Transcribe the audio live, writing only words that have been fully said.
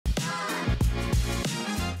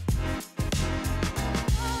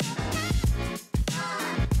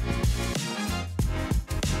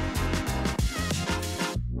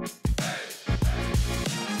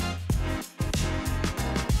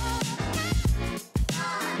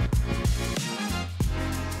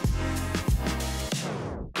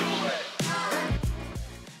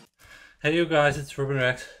Hey you guys, it's Ruben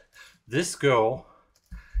Rex. This girl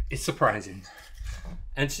is surprising.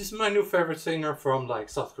 And she's my new favorite singer from like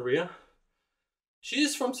South Korea.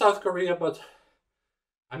 She's from South Korea, but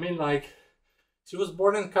I mean like, she was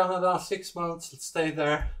born in Canada, 6 months, stayed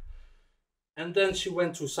there. And then she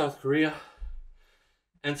went to South Korea.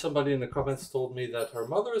 And somebody in the comments told me that her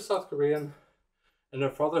mother is South Korean and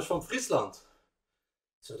her father's from Friesland.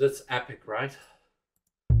 So that's epic, right?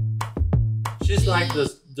 She's like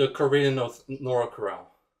the Korean of Nora Corral.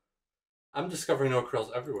 I'm discovering Nora Corrals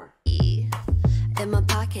everywhere.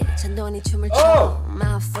 Oh!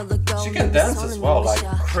 She can dance as well, like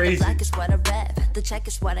crazy. The check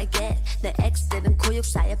is what I get. The X didn't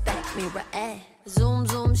back mirror. Zoom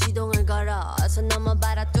zoom 시동을 걸어서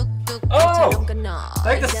넘어봐라 뚝뚝. Oh!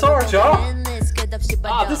 Like the sword, y'all!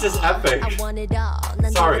 Ah, this is epic.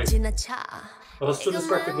 Sorry. I was too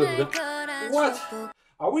distracted with it. What?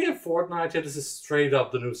 Are we in Fortnite? Yeah, this is straight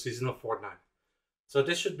up the new season of Fortnite. So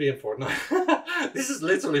this should be in Fortnite. This is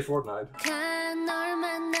literally Fortnite.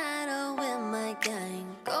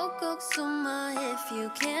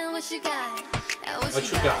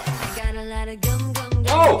 What you got?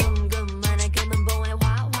 Oh!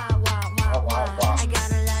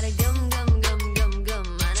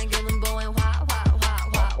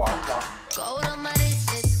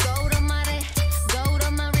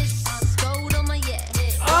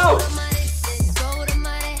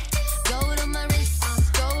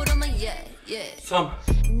 Some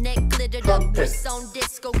crumpets. On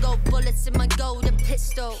disco, go bullets in my golden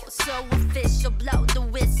pistol. So official, blow the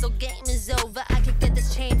whistle. Game is over. I could get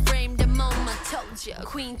this chain framed the moment. Told ya,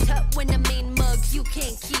 queen cup when I mean mug. You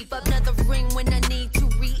can't keep up. Another ring when I need to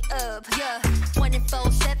re-up. Yeah,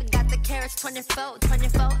 24/7 got the carrots. 24.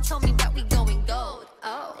 Told me that we going gold.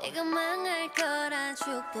 Oh, 내가 망할 거라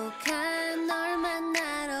축복한 널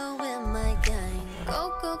만나러 with my gang.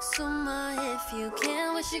 꼭꼭 숨어 if you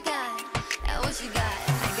can. What you got? What you got?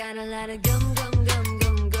 I got a lot of gum.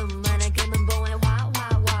 Man, I come and boy, wow.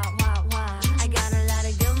 I got a lot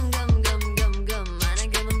of gum. Man, I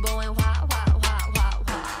come and boy, wow.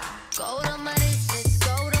 Gold on my wrist,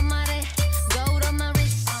 gold on my wrist, gold on my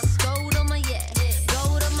wrist, gold on my yeah,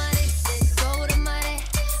 gold on my wrist, gold on my wrist,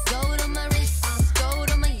 gold on my wrist,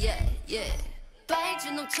 gold on my yeah.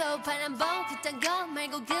 빨주 녹초 파란 봄 그딴 거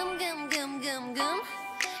말고 금.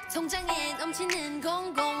 통장에 넘치는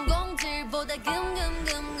 000들보다 금.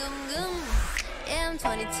 Yeah, I'm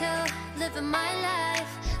 22, living my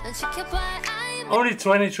life. 난 지켜봐, I'm Only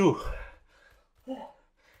 22.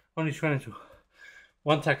 Only 22.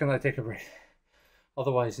 1 second, I take a break.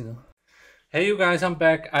 Otherwise, you know. Hey, you guys, I'm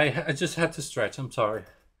back. I just had to stretch. I'm sorry.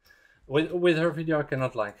 With her video, I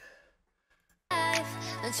cannot like.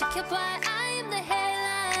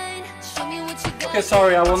 Okay,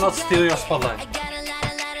 sorry. I will not steal your spotlight.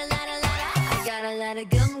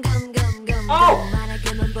 Oh!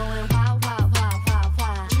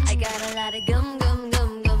 I got a lot of gum.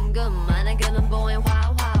 Man, I got a boy,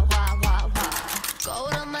 wow.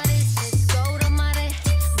 Gold on my wrist, gold on my wrist,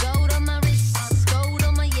 gold on my wrist, gold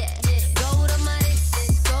on my yeah, gold on my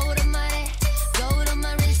wrist, gold on my wrist, gold on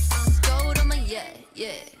my wrist, gold on my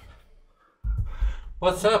yeah.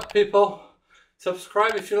 What's up, people?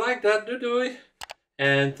 Subscribe if you like that, do it.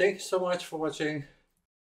 And thank you so much for watching.